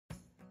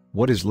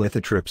What is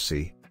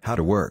lithotripsy, how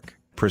to work,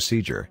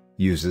 procedure,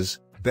 uses,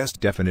 best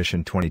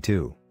definition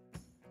 22.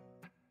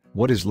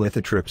 What is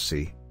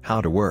lithotripsy, how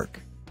to work?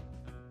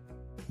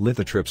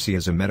 Lithotripsy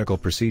is a medical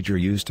procedure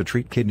used to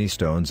treat kidney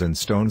stones and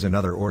stones in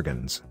other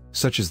organs,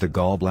 such as the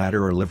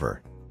gallbladder or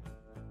liver.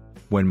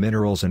 When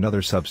minerals and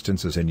other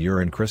substances in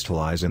urine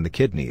crystallize in the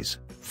kidneys,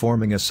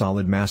 forming a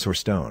solid mass or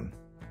stone.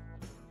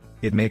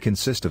 It may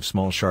consist of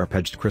small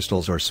sharp-edged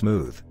crystals or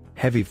smooth,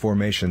 heavy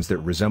formations that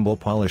resemble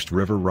polished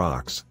river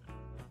rocks.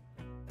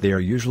 They are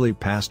usually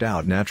passed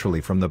out naturally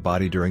from the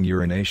body during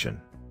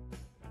urination.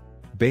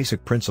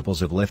 Basic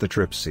principles of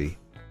lithotripsy.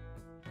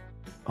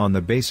 On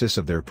the basis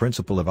of their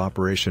principle of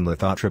operation,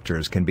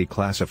 lithotriptors can be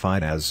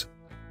classified as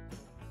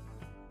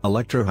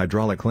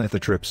electrohydraulic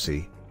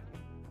lithotripsy,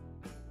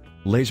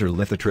 laser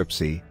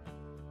lithotripsy,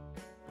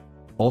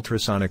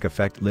 ultrasonic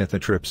effect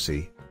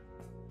lithotripsy,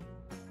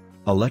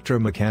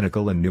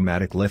 electromechanical and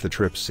pneumatic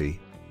lithotripsy,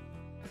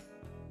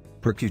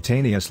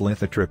 percutaneous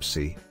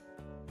lithotripsy.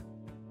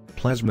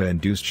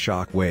 Plasma-induced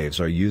shock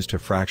waves are used to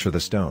fracture the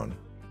stone.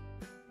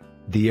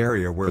 The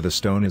area where the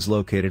stone is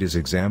located is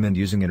examined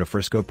using a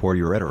nephroscope or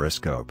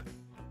ureteroscope.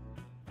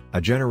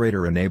 A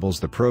generator enables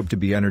the probe to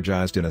be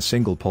energized in a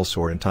single pulse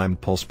or in timed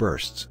pulse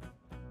bursts.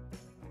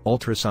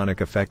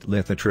 Ultrasonic effect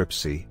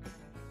lithotripsy.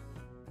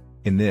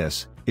 In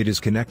this, it is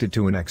connected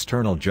to an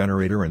external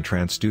generator and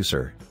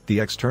transducer. The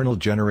external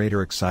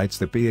generator excites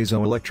the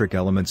piezoelectric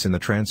elements in the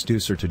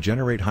transducer to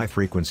generate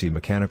high-frequency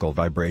mechanical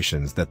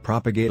vibrations that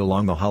propagate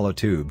along the hollow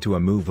tube to a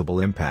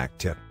movable impact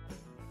tip.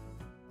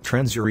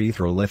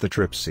 Transurethral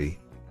lithotripsy.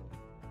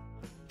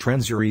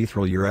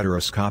 Transurethral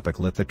ureteroscopic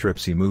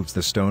lithotripsy moves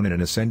the stone in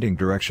an ascending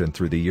direction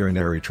through the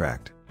urinary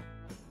tract.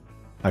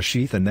 A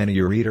sheath and then a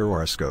ureter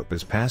or a scope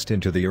is passed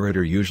into the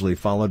ureter, usually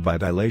followed by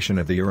dilation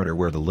of the ureter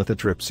where the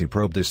lithotripsy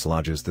probe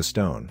dislodges the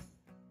stone.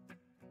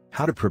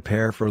 How to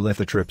prepare for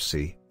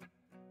lithotripsy.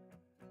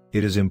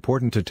 It is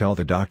important to tell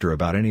the doctor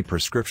about any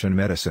prescription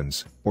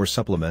medicines or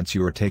supplements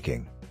you are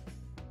taking.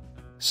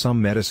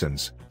 Some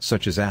medicines,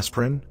 such as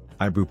aspirin,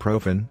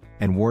 ibuprofen,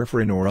 and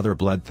warfarin or other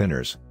blood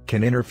thinners,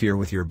 can interfere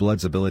with your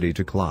blood's ability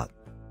to clot.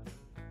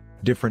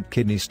 Different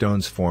kidney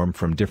stones form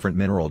from different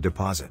mineral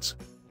deposits.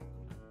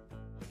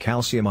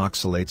 Calcium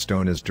oxalate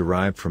stone is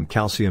derived from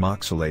calcium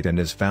oxalate and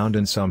is found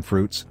in some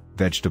fruits,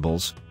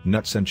 vegetables,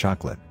 nuts and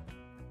chocolate.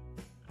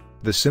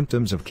 The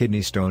symptoms of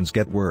kidney stones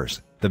get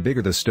worse, the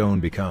bigger the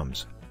stone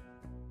becomes.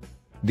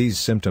 These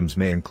symptoms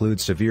may include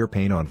severe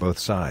pain on both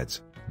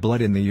sides, blood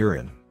in the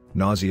urine,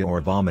 nausea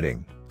or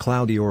vomiting,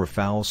 cloudy or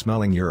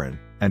foul-smelling urine,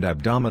 and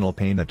abdominal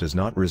pain that does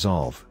not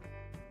resolve.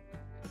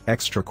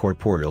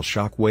 Extracorporeal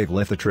Shock Wave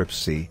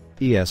Lithotripsy,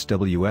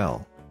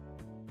 ESWL.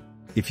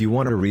 If you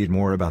want to read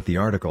more about the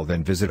article,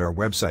 then visit our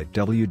website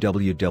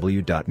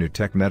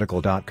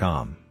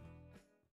www.newtechmedical.com.